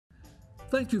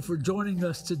Thank you for joining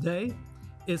us today.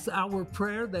 It's our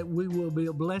prayer that we will be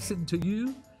a blessing to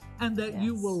you and that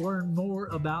you will learn more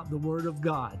about the Word of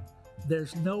God.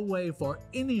 There's no way for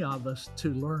any of us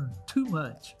to learn too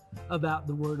much about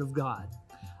the Word of God.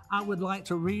 I would like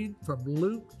to read from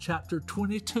Luke chapter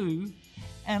 22,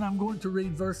 and I'm going to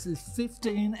read verses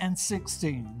 15 and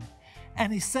 16.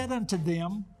 And he said unto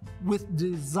them, With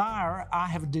desire I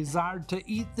have desired to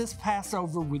eat this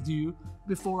Passover with you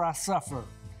before I suffer.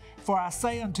 For I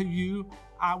say unto you,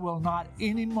 I will not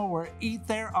any more eat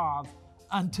thereof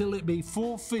until it be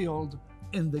fulfilled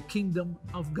in the kingdom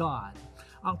of God.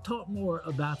 I'll talk more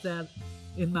about that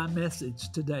in my message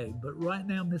today, but right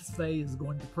now Miss Faye is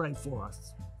going to pray for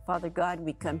us. Father God,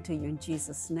 we come to you in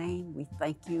Jesus' name. We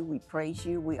thank you, we praise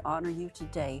you, we honor you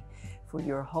today, for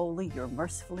you're holy, you're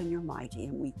merciful, and you're mighty.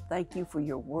 And we thank you for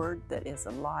your word that is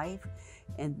alive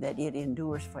and that it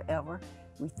endures forever.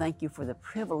 We thank you for the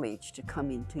privilege to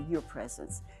come into your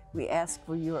presence. We ask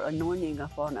for your anointing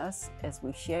upon us as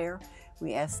we share.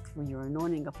 We ask for your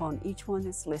anointing upon each one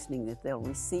that's listening, that they'll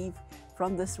receive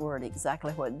from this word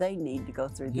exactly what they need to go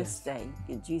through this day.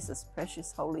 In Jesus'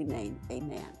 precious holy name,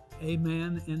 amen.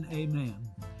 Amen and amen.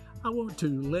 I want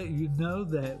to let you know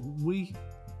that we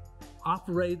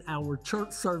operate our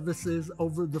church services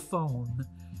over the phone.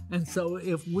 And so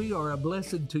if we are a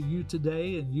blessing to you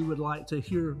today and you would like to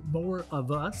hear more of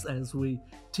us as we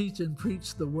teach and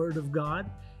preach the Word of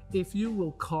God, if you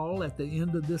will call at the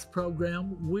end of this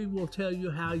program, we will tell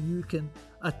you how you can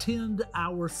attend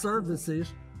our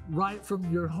services right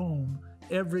from your home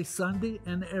every Sunday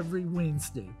and every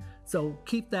Wednesday. So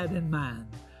keep that in mind.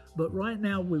 But right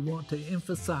now we want to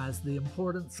emphasize the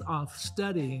importance of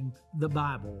studying the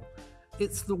Bible.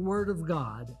 It's the Word of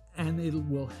God, and it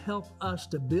will help us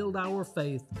to build our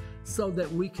faith so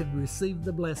that we can receive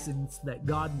the blessings that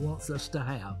God wants us to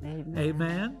have. Amen.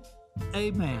 Amen.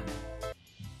 Amen.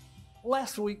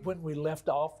 Last week when we left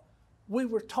off, we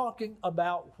were talking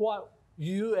about what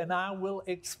you and I will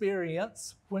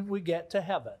experience when we get to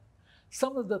heaven.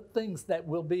 Some of the things that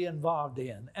we'll be involved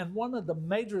in. And one of the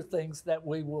major things that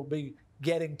we will be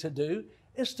getting to do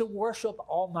is to worship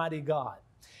Almighty God.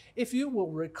 If you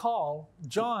will recall,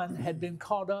 John had been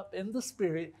caught up in the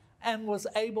Spirit and was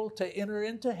able to enter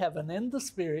into heaven in the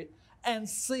Spirit and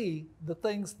see the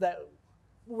things that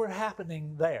were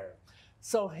happening there.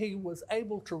 So he was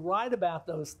able to write about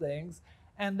those things,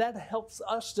 and that helps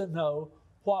us to know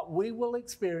what we will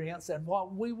experience and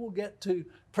what we will get to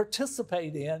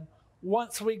participate in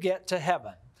once we get to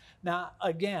heaven. Now,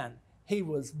 again, he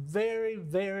was very,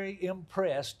 very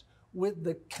impressed with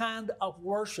the kind of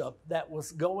worship that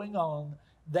was going on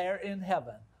there in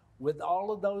heaven, with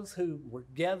all of those who were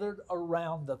gathered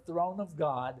around the throne of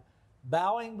God,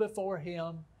 bowing before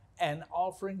him and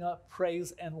offering up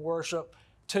praise and worship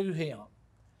to him.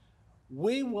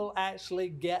 We will actually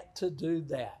get to do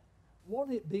that.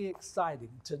 Won't it be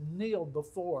exciting to kneel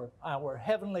before our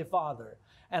Heavenly Father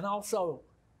and also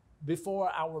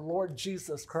before our Lord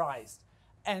Jesus Christ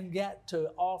and get to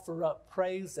offer up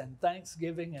praise and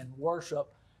thanksgiving and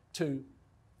worship to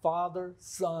Father,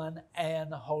 Son,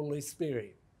 and Holy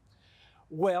Spirit?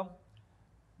 Well,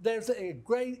 there's a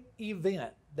great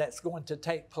event that's going to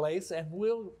take place, and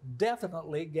we'll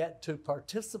definitely get to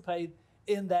participate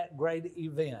in that great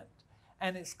event.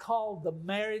 And it's called the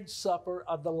Marriage Supper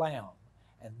of the Lamb.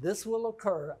 And this will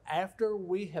occur after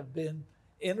we have been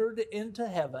entered into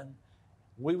heaven.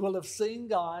 We will have seen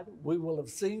God, we will have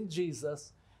seen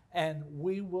Jesus, and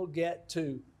we will get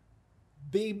to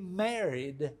be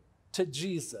married to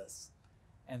Jesus.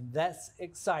 And that's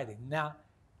exciting. Now,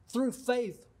 through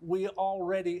faith, we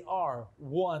already are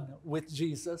one with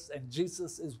Jesus, and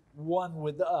Jesus is one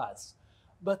with us.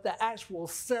 But the actual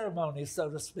ceremony,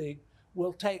 so to speak,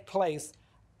 will take place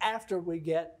after we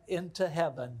get into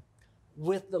heaven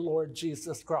with the Lord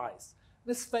Jesus Christ.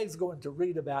 Miss Faye's going to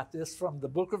read about this from the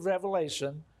book of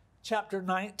Revelation, chapter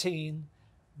 19,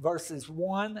 verses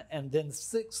 1 and then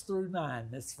 6 through 9.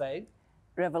 Miss Faye.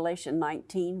 Revelation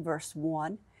 19, verse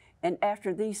 1. And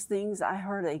after these things I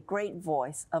heard a great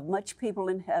voice of much people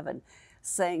in heaven,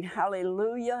 saying,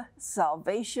 Hallelujah,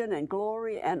 salvation and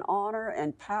glory and honor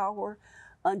and power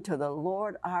unto the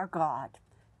Lord our God.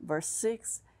 Verse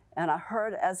 6. And I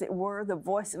heard as it were the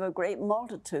voice of a great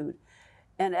multitude,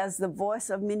 and as the voice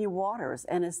of many waters,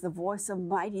 and as the voice of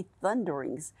mighty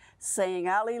thunderings, saying,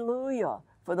 Alleluia,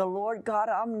 for the Lord God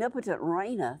omnipotent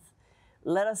reigneth.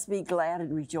 Let us be glad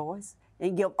and rejoice,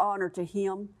 and give honor to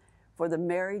him, for the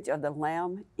marriage of the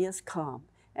Lamb is come,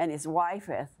 and his wife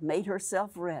hath made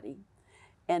herself ready.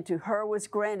 And to her was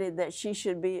granted that she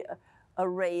should be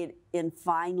arrayed in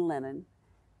fine linen,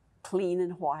 clean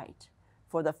and white.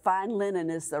 For the fine linen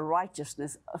is the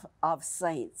righteousness of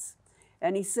saints.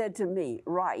 And he said to me,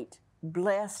 Write,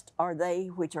 blessed are they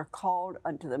which are called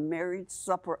unto the marriage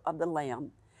supper of the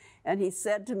Lamb. And he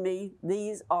said to me,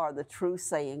 These are the true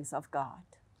sayings of God.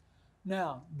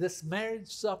 Now, this marriage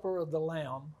supper of the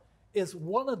Lamb is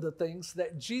one of the things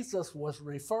that Jesus was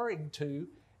referring to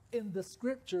in the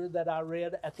scripture that I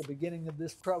read at the beginning of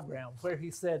this program, where he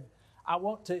said, I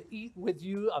want to eat with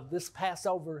you of this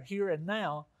Passover here and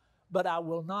now, but I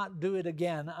will not do it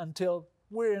again until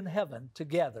we're in heaven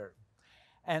together.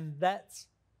 And that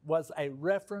was a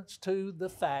reference to the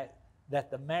fact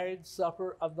that the marriage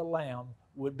supper of the Lamb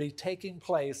would be taking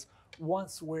place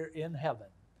once we're in heaven.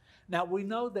 Now, we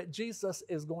know that Jesus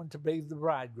is going to be the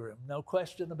bridegroom, no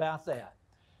question about that.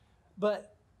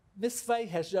 But Miss Faye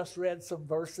has just read some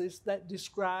verses that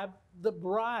describe the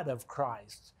bride of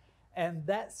Christ. And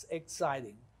that's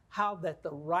exciting, how that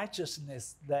the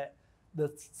righteousness that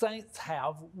the saints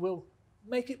have will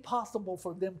make it possible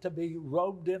for them to be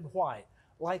robed in white,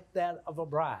 like that of a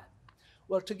bride.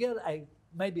 Well, to get a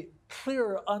maybe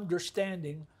clearer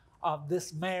understanding of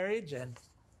this marriage and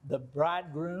the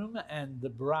bridegroom and the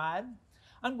bride,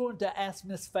 I'm going to ask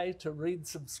Miss Faye to read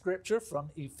some scripture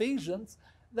from Ephesians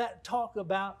that talk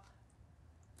about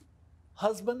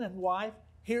husband and wife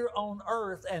here on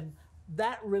earth and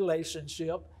that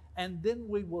relationship, and then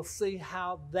we will see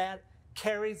how that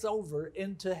carries over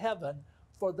into heaven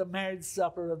for the marriage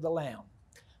supper of the Lamb.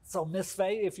 So Miss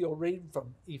Faye, if you'll read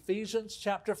from Ephesians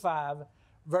chapter 5,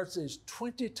 verses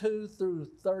 22 through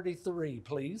 33,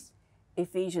 please.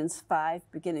 Ephesians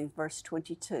 5, beginning verse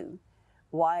 22.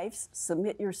 Wives,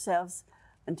 submit yourselves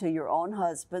unto your own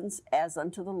husbands as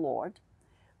unto the Lord.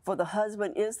 For the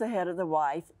husband is the head of the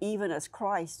wife, even as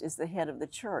Christ is the head of the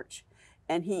church,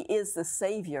 and he is the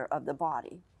Savior of the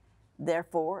body.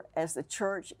 Therefore, as the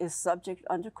church is subject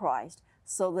unto Christ,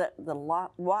 so that the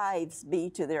wives be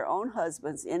to their own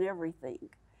husbands in everything.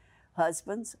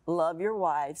 Husbands, love your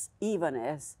wives, even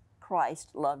as Christ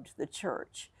loved the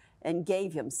church, and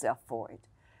gave himself for it,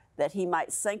 that he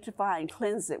might sanctify and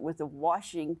cleanse it with the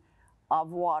washing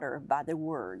of water by the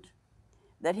word,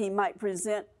 that he might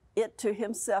present it to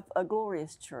himself a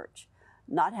glorious church,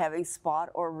 not having spot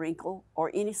or wrinkle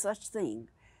or any such thing,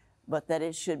 but that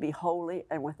it should be holy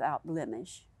and without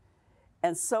blemish.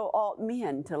 And so ought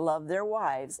men to love their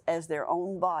wives as their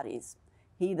own bodies.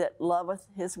 He that loveth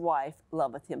his wife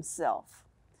loveth himself.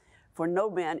 For no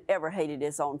man ever hated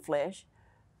his own flesh,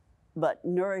 but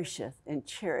nourisheth and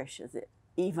cherisheth it,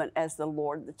 even as the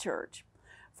Lord the church.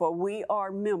 For we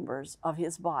are members of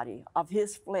his body, of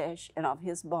his flesh, and of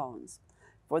his bones.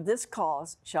 For this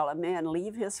cause shall a man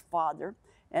leave his father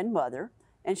and mother,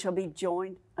 and shall be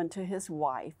joined unto his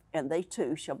wife, and they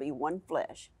two shall be one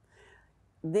flesh.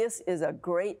 This is a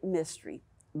great mystery,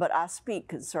 but I speak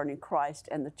concerning Christ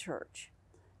and the church.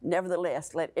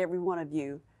 Nevertheless, let every one of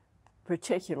you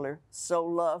particular so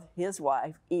love his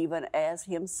wife even as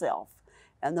himself,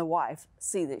 and the wife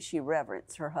see that she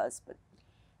reverence her husband.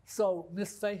 So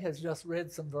Miss Faye has just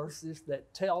read some verses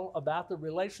that tell about the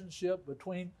relationship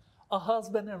between a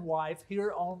husband and wife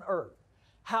here on earth,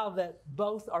 how that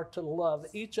both are to love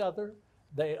each other,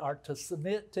 they are to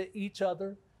submit to each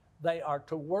other, they are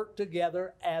to work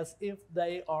together as if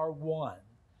they are one.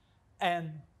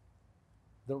 And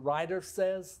the writer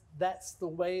says that's the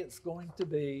way it's going to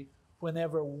be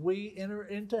whenever we enter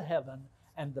into heaven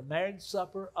and the marriage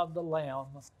supper of the Lamb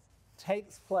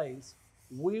takes place.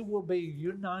 We will be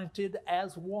united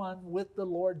as one with the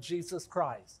Lord Jesus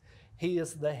Christ. He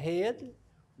is the head,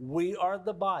 we are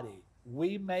the body.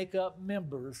 We make up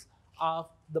members of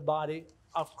the body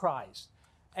of Christ.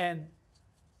 And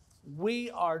we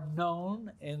are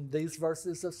known in these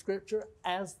verses of Scripture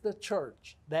as the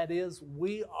church. That is,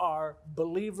 we are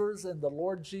believers in the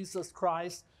Lord Jesus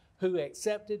Christ who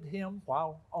accepted him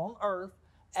while on earth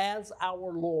as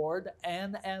our Lord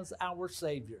and as our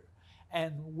Savior.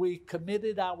 And we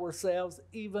committed ourselves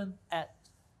even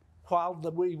while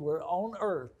we were on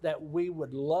earth that we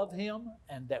would love him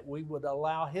and that we would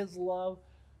allow his love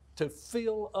to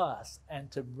fill us and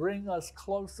to bring us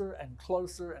closer and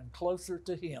closer and closer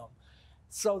to him,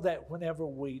 so that whenever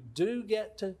we do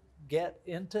get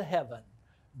into heaven,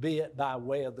 be it by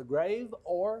way of the grave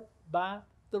or by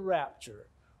the rapture,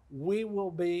 we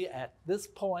will be at this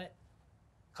point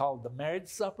called the marriage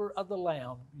supper of the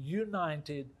Lamb,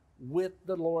 united with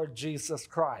the Lord Jesus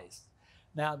Christ.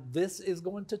 Now, this is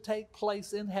going to take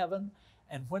place in heaven,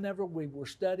 and whenever we were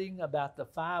studying about the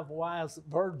 5 wise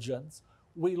virgins,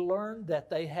 we learned that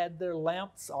they had their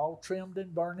lamps all trimmed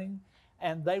and burning,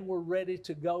 and they were ready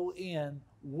to go in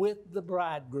with the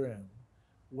bridegroom.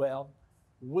 Well,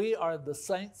 We are the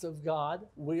saints of God.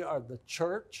 We are the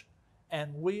church,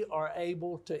 and we are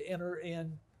able to enter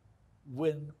in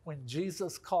when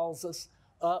Jesus calls us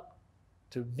up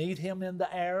to meet him in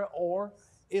the air, or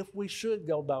if we should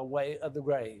go by way of the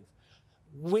grave.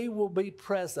 We will be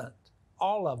present,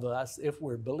 all of us, if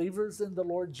we're believers in the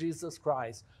Lord Jesus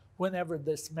Christ, whenever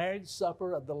this marriage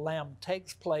supper of the Lamb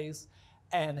takes place,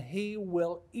 and he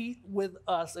will eat with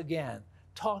us again.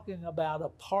 Talking about a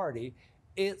party,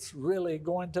 it's really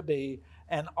going to be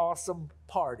an awesome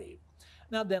party.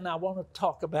 Now then, I want to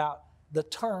talk about the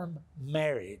term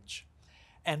marriage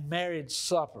and marriage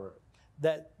supper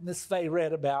that Miss Fay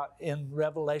read about in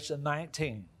Revelation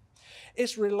 19.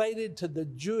 It's related to the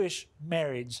Jewish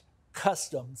marriage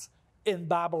customs in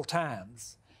Bible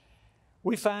times.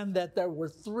 We find that there were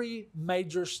 3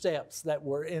 major steps that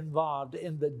were involved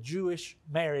in the Jewish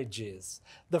marriages.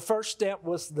 The first step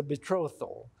was the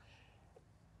betrothal,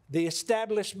 the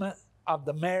establishment of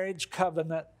the marriage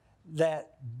covenant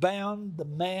that bound the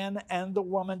man and the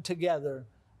woman together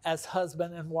as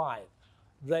husband and wife.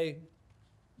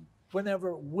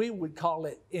 Whenever we would call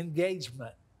it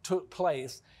engagement took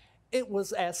place, it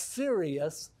was as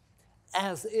serious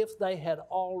as if they had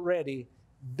already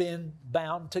been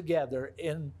bound together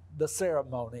in the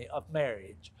ceremony of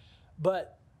marriage.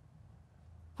 But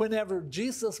whenever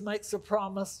Jesus makes a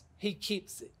promise, he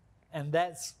keeps it. And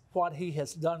that's what he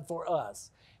has done for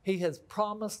us. He has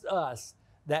promised us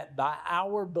that by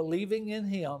our believing in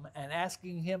him and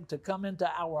asking him to come into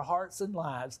our hearts and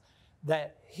lives,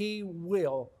 that he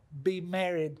will be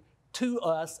married to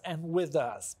us and with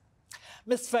us.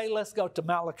 Miss Fay, let's go to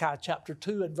Malachi chapter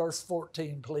 2 and verse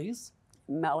 14, please.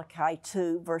 Malachi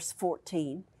 2, verse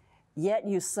 14. Yet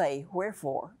you say,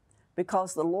 wherefore?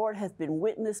 Because the Lord hath been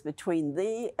witness between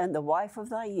thee and the wife of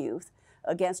thy youth,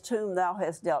 against whom thou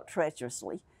hast dealt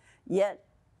treacherously. Yet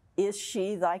is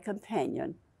she thy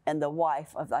companion and the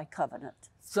wife of thy covenant.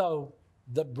 So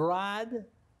the bride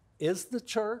is the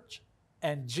church,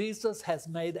 and Jesus has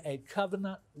made a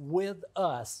covenant with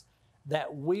us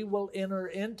that we will enter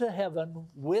into heaven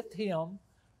with him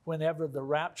whenever the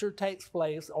rapture takes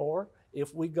place, or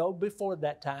if we go before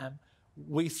that time,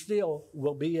 we still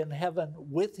will be in heaven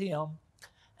with him.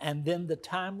 And then the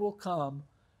time will come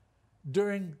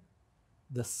during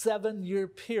the 7-year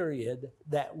period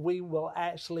that we will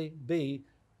actually be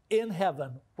in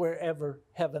heaven, wherever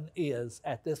heaven is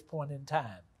at this point in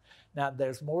time. Now,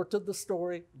 there's more to the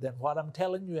story than what I'm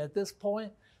telling you at this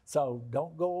point, so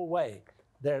don't go away.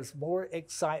 There's more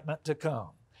excitement to come.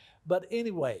 But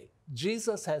anyway,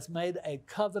 Jesus has made a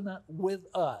covenant with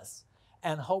us,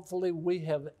 and hopefully we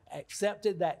have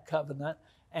accepted that covenant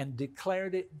and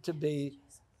declared it to be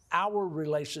our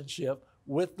relationship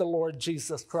with the Lord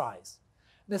Jesus Christ.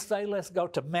 Miss Fay, let's go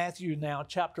to Matthew now,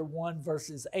 chapter 1,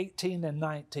 verses 18 and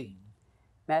 19.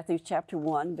 Matthew chapter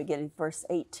 1, beginning verse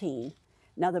 18.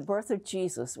 Now the birth of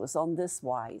Jesus was on this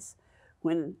wise,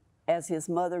 when as his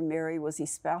mother Mary was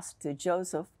espoused to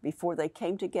Joseph, before they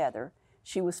came together,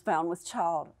 she was found with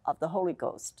child of the Holy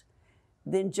Ghost.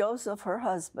 Then Joseph, her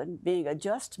husband, being a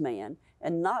just man,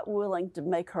 and not willing to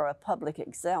make her a public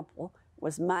example,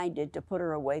 was minded to put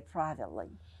her away privately.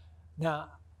 Now,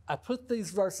 I put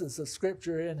these verses of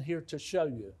scripture in here to show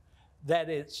you that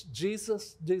it's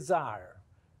Jesus' desire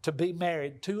to be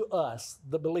married to us,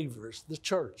 the believers, the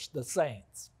church, the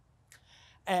saints.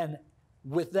 And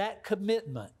with that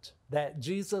commitment that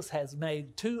Jesus has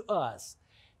made to us,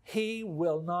 he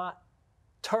will not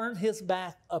turn his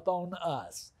back upon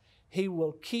us. He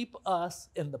will keep us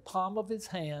in the palm of his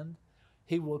hand.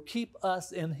 He will keep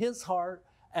us in his heart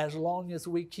as long as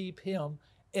we keep him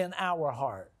in our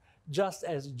heart. Just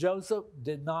as Joseph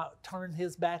did not turn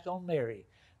his back on Mary,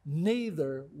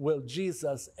 neither will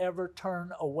Jesus ever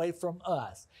turn away from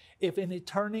us. If any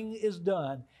turning is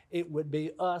done, it would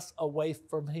be us away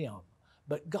from him.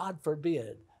 But God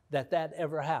forbid that that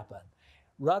ever happen.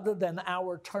 Rather than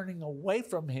our turning away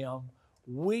from him,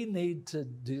 we need to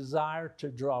desire to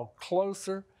draw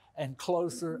closer and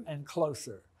closer and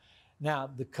closer. Now,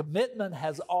 the commitment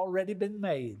has already been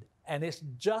made, and it's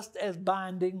just as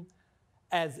binding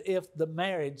as if the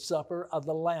marriage supper of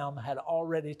the Lamb had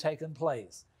already taken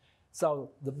place.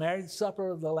 So the marriage supper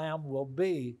of the Lamb will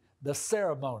be the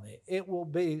ceremony. It will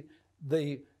be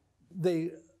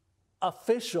the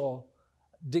official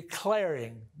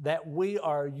declaring that we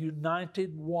are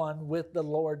united one with the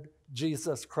Lord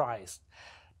Jesus Christ.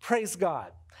 Praise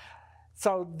God.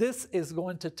 So this is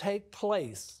going to take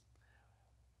place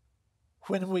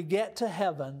when we get to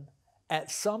heaven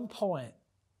at some point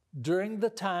during the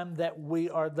time that we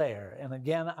are there. And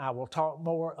again, I will talk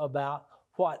more about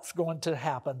what's going to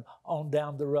happen on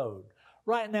down the road.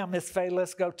 Right now, Miss Faye,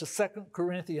 let's go to 2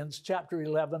 Corinthians chapter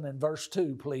 11 and verse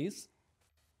 2, please.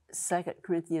 2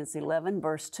 Corinthians 11,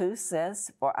 verse 2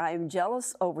 says, "For I am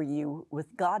jealous over you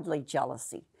with godly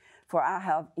jealousy, for I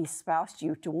have espoused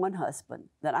you to one husband,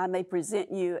 that I may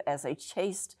present you as a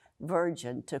chaste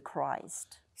virgin to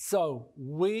Christ." So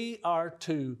we are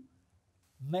to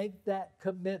make that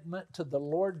commitment to the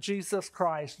Lord Jesus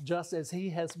Christ just as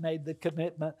he has made the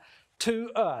commitment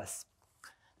to us.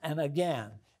 And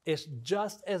again, it's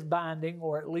just as binding,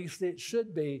 or at least it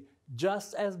should be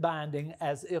just as binding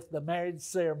as if the marriage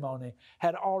ceremony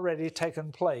had already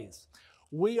taken place.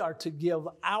 We are to give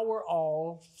our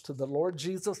all to the Lord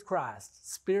Jesus Christ,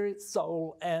 spirit,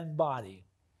 soul, and body,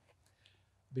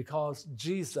 because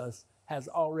Jesus has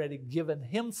already given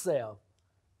himself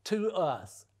to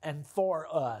us and for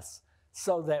us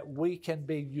so that we can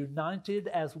be united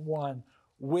as one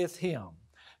with him.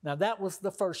 Now, that was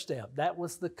the first step. That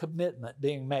was the commitment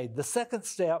being made. The second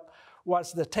step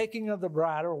was the taking of the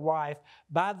bride or wife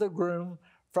by the groom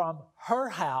from her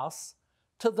house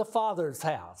to the father's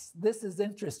house. This is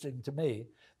interesting to me.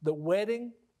 The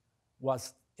wedding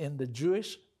was, in the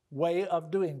Jewish way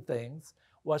of doing things,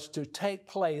 was to take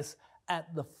place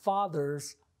at the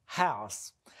father's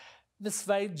house. Miss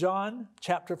Faye, John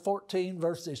chapter 14,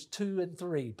 verses 2 and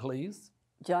 3, please.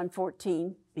 John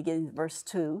 14, beginning with verse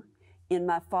 2, "In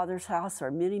my Father's house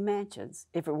are many mansions.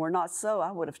 If it were not so,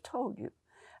 I would have told you.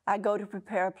 I go to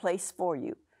prepare a place for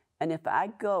you. And if I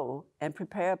go and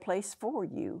prepare a place for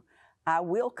you, I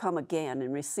will come again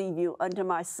and receive you unto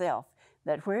myself,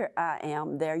 that where I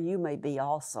am, there you may be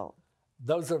also."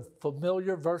 Those are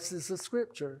familiar verses of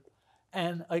Scripture.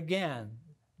 And again,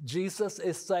 Jesus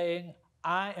is saying,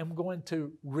 I am going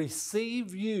to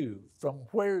receive you from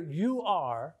where you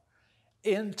are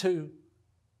into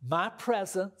my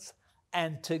presence,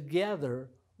 and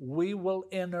together we will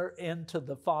enter into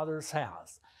the Father's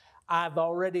house. I've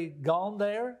already gone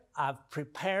there. I've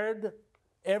prepared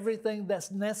everything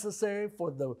that's necessary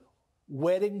for the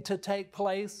wedding to take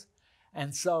place.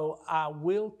 And so I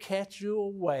will catch you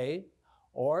away,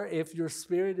 or if your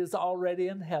spirit is already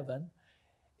in heaven,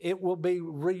 it will be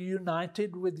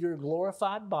reunited with your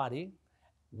glorified body.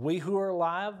 We who are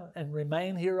alive and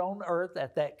remain here on earth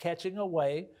at that catching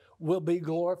away will be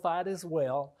glorified as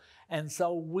well. And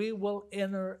so we will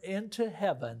enter into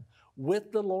heaven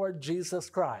with the Lord Jesus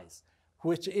Christ,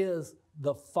 which is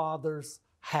the Father's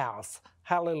house.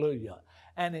 Hallelujah.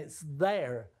 And it's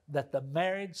there that the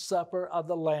marriage supper of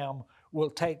the Lamb will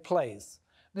take place.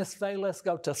 Miss Faye, let's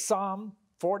go to Psalm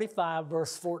 45,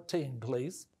 verse 14,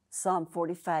 please. Psalm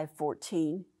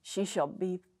 45:14, "She shall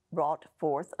be brought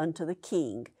forth unto the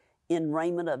king in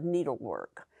raiment of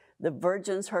needlework. The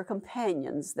virgins, her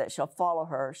companions that shall follow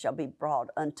her, shall be brought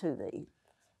unto thee."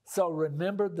 So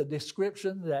remember the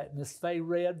description that Miss Faye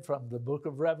read from the book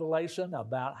of Revelation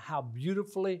about how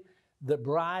beautifully the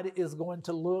bride is going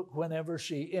to look whenever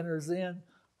she enters in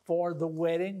for the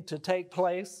wedding to take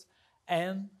place.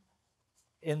 And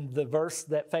in the verse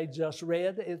that Faye just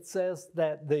read, it says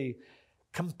that the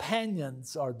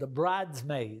companions or the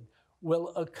bridesmaid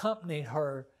will accompany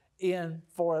her in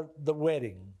for the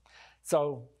wedding.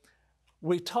 So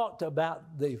we talked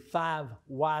about the 5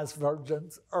 wise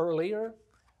virgins earlier.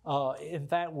 In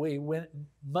fact, we went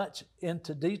much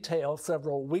into detail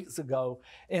several weeks ago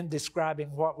in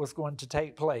describing what was going to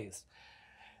take place.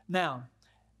 Now,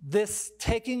 this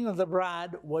taking of the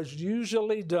bride was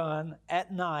usually done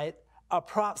at night,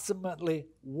 approximately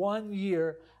 1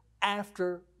 year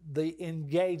after the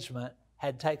engagement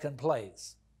had taken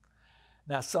place.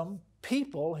 Now, some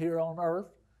people here on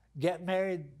earth get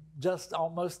married just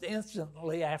almost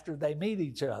instantly after they meet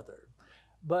each other.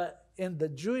 But in the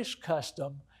Jewish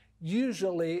custom,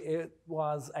 usually it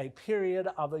was a period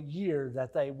of a year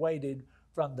that they waited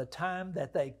from the time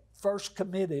that they first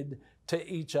committed to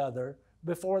each other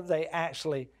before they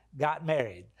actually got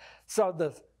married. So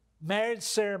the marriage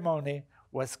ceremony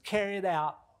was carried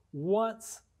out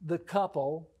once the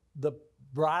couple, the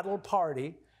bridal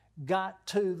party, got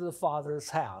to the father's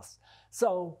house.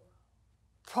 So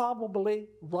probably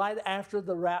right after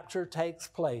the rapture takes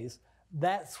place,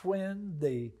 that's when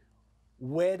the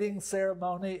wedding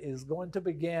ceremony is going to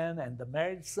begin and the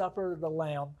marriage supper of the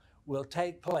Lamb will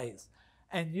take place.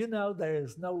 And you know, there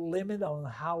is no limit on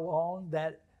how long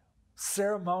that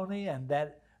ceremony and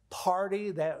that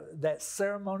party, that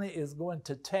ceremony is going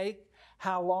to take,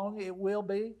 how long it will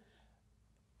be.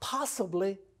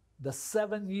 Possibly the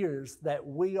 7 years that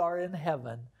we are in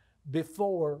heaven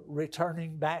before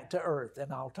returning back to earth.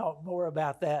 And I'll talk more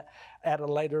about that at a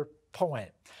later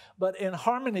point. But in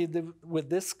harmony with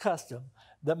this custom,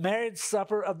 the marriage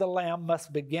supper of the Lamb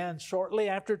must begin shortly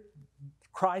after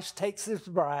Christ takes his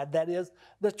bride, that is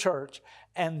the church,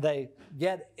 and they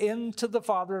get into the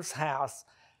Father's house.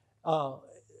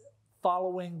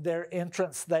 Following their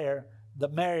entrance there, the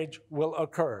marriage will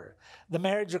occur. The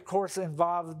marriage, of course,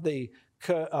 involved the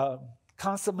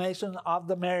consummation of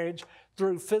the marriage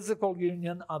through physical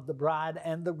union of the bride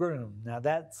and the groom. Now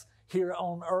that's here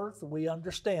on earth, we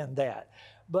understand that.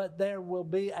 But there will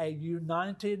be a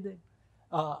united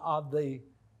of the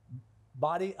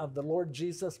body of the Lord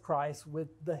Jesus Christ with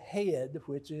the head,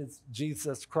 which is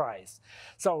Jesus Christ.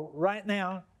 So right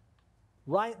now,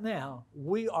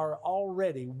 we are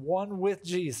already one with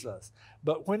Jesus.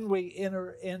 But when we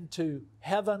enter into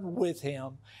heaven with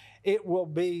him, it will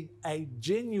be a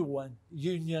genuine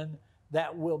union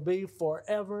that will be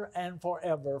forever and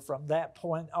forever from that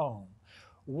point on.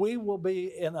 We will be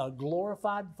in a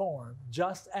glorified form,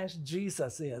 just as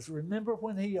Jesus is. Remember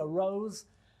when he arose,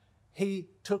 he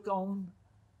took on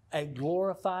a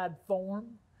glorified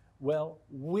form? Well,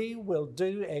 we will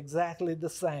do exactly the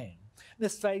same.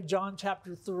 Miss Faye, John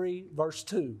chapter 3, verse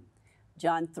 2.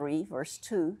 John 3, verse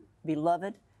 2,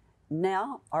 Beloved,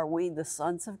 now are we the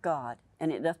sons of God,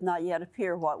 and it doth not yet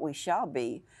appear what we shall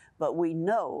be, but we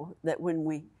know that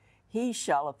when he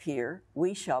shall appear,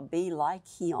 we shall be like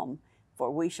him, for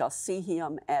we shall see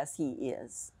him as he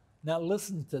is. Now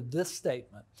listen to this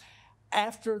statement.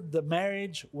 After the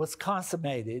marriage was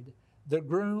consummated, the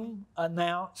groom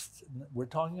announced, we're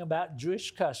talking about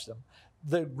Jewish custom,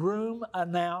 the groom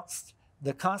announced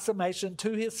the consummation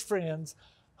to his friends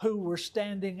who were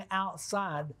standing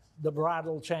outside the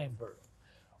bridal chamber.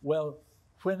 Well,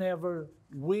 whenever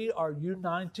we are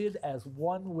united as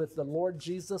one with the Lord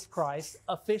Jesus Christ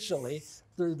officially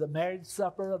through the marriage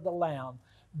supper of the Lamb,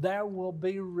 there will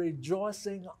be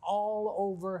rejoicing all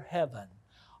over heaven.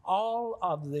 All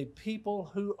of the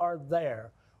people who are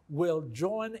there will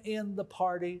join in the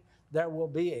party. There will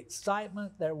be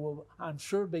excitement. There will, I'm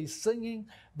sure, be singing.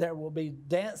 There will be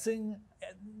dancing.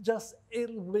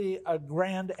 It'll be a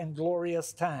grand and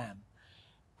glorious time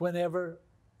whenever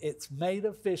it's made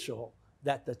official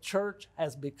that the church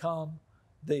has become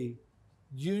the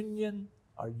union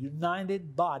or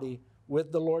united body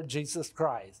with the Lord Jesus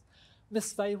Christ.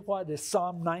 Miss Faye, what is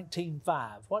Psalm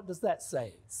 19:5? What does that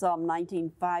say? Psalm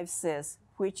 19:5 says,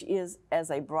 which is as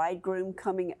a bridegroom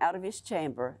coming out of his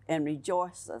chamber and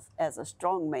rejoiceth as a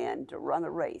strong man to run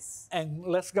a race. And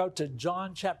let's go to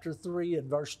John chapter 3 and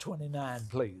verse 29,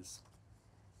 please.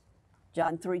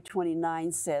 John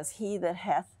 3:29 says, he that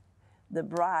hath the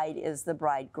bride is the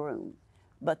bridegroom.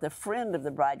 But the friend of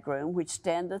the bridegroom, which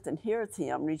standeth and heareth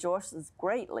him, rejoiceth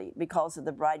greatly because of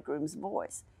the bridegroom's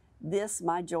voice. This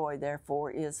my joy,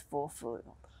 therefore, is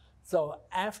fulfilled. So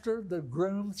after the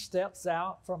groom steps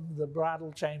out from the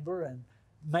bridal chamber and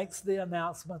makes the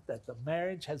announcement that the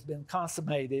marriage has been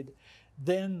consummated,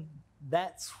 then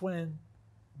that's when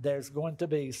there's going to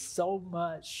be so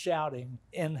much shouting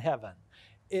in heaven.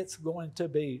 It's going to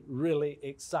be really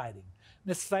exciting.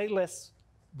 Miss Faye, let's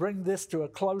bring this to a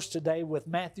close today with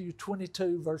Matthew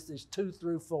 22, verses 2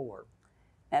 through 4.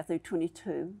 Matthew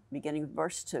 22, beginning with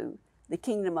verse 2. The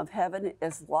kingdom of heaven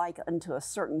is like unto a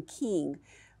certain king,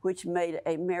 which made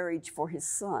a marriage for his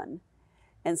son,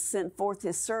 and sent forth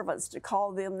his servants to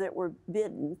call them that were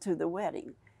bidden to the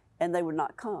wedding, and they would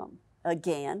not come.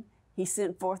 Again, he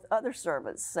sent forth other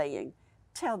servants, saying,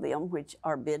 Tell them which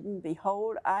are bidden,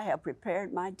 Behold, I have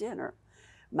prepared my dinner.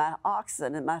 My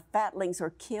oxen and my fatlings are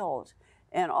killed,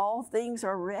 and all things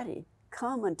are ready.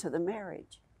 Come unto the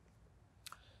marriage.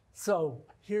 So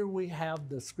here we have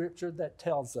the scripture that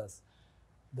tells us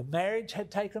the marriage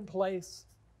had taken place.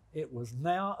 It was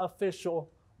now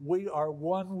official. We are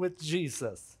one with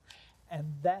Jesus.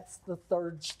 And that's the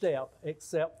third step,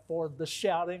 except for the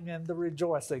shouting and the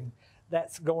rejoicing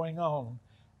that's going on.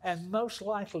 And most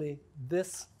likely,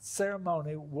 this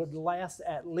ceremony would last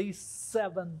at least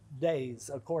 7 days,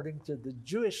 according to the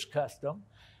Jewish custom.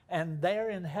 And there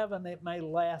in heaven, it may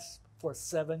last for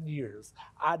 7 years.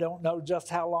 I don't know just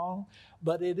how long,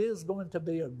 but it is going to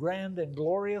be a grand and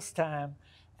glorious time.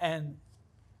 And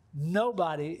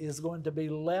nobody is going to be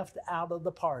left out of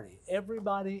the party.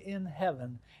 Everybody in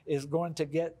heaven is going to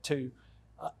get to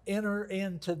enter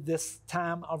into this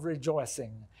time of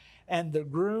rejoicing. And the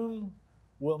groom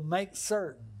will make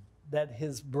certain that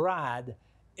his bride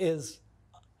is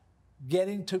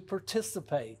getting to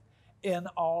participate in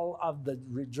all of the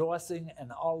rejoicing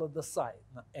and all of the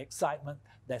excitement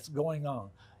that's going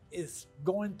on. It's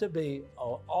going to be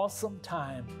an awesome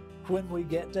time when we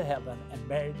get to heaven and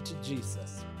married to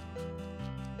Jesus.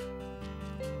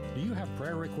 Do you have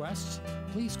prayer requests?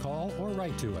 Please call or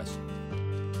write to us.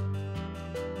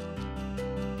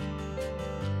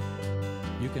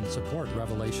 You can support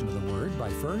Revelation of the Word by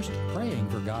first praying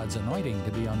for God's anointing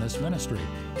to be on this ministry.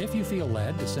 If you feel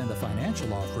led to send a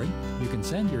financial offering, you can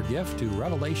send your gift to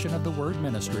Revelation of the Word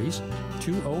Ministries,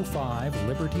 205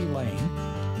 Liberty Lane,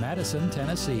 Madison,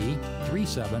 Tennessee,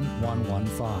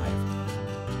 37115.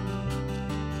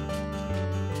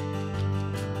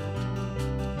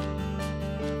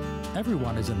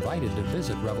 Everyone is invited to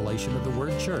visit Revelation of the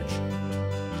Word Church.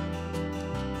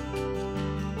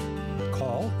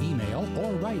 Call, email,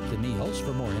 or write to Niels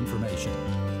for more information.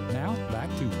 Now, back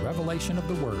to Revelation of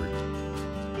the Word.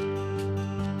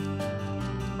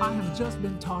 I have just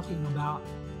been talking about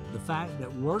the fact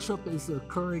that worship is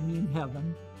occurring in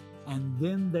heaven, and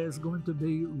then there's going to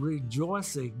be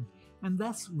rejoicing, and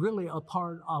that's really a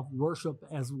part of worship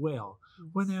as well.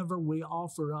 Whenever we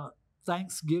offer up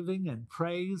thanksgiving and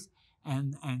praise,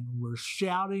 and we're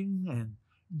shouting and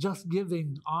just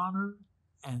giving honor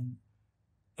and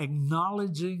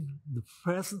acknowledging the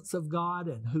presence of God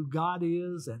and who God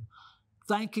is and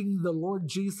thanking the Lord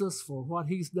Jesus for what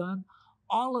He's done,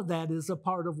 all of that is a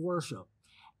part of worship.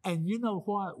 And you know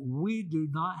what? We do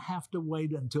not have to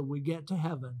wait until we get to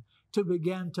heaven to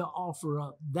begin to offer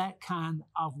up that kind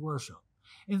of worship.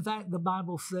 In fact, the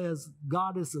Bible says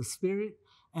God is a spirit,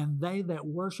 and they that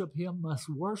worship Him must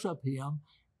worship Him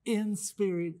in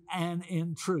spirit and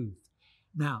in truth.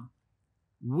 Now,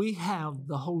 we have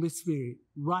the Holy Spirit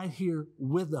right here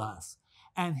with us,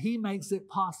 and He makes it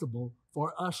possible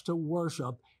for us to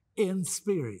worship in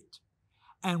spirit.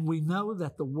 And we know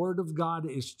that the Word of God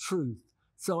is truth.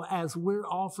 So as we're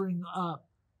offering up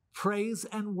praise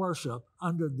and worship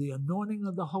under the anointing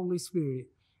of the Holy Spirit,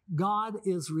 God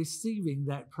is receiving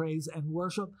that praise and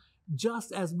worship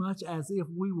just as much as if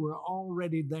we were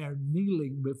already there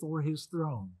kneeling before His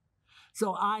throne.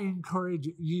 So I encourage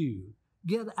you,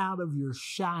 get out of your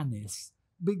shyness.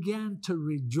 Begin to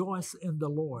rejoice in the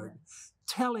Lord. Yes.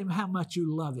 Tell Him how much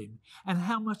you love Him and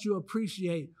how much you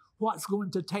appreciate what's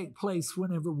going to take place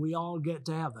whenever we all get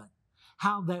to heaven.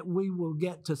 How that we will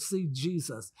get to see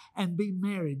Jesus and be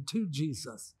married to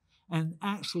Jesus and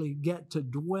actually get to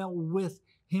dwell with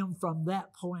Him from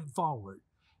that point forward.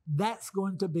 That's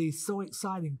going to be so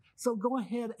exciting. So go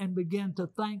ahead and begin to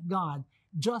thank God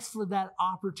just for that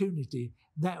opportunity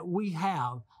that we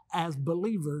have as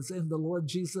believers in the Lord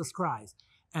Jesus Christ.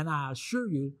 And I assure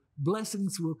you,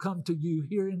 blessings will come to you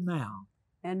here and now.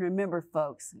 And remember,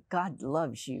 folks, God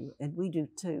loves you, and we do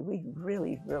too. We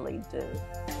really, really do.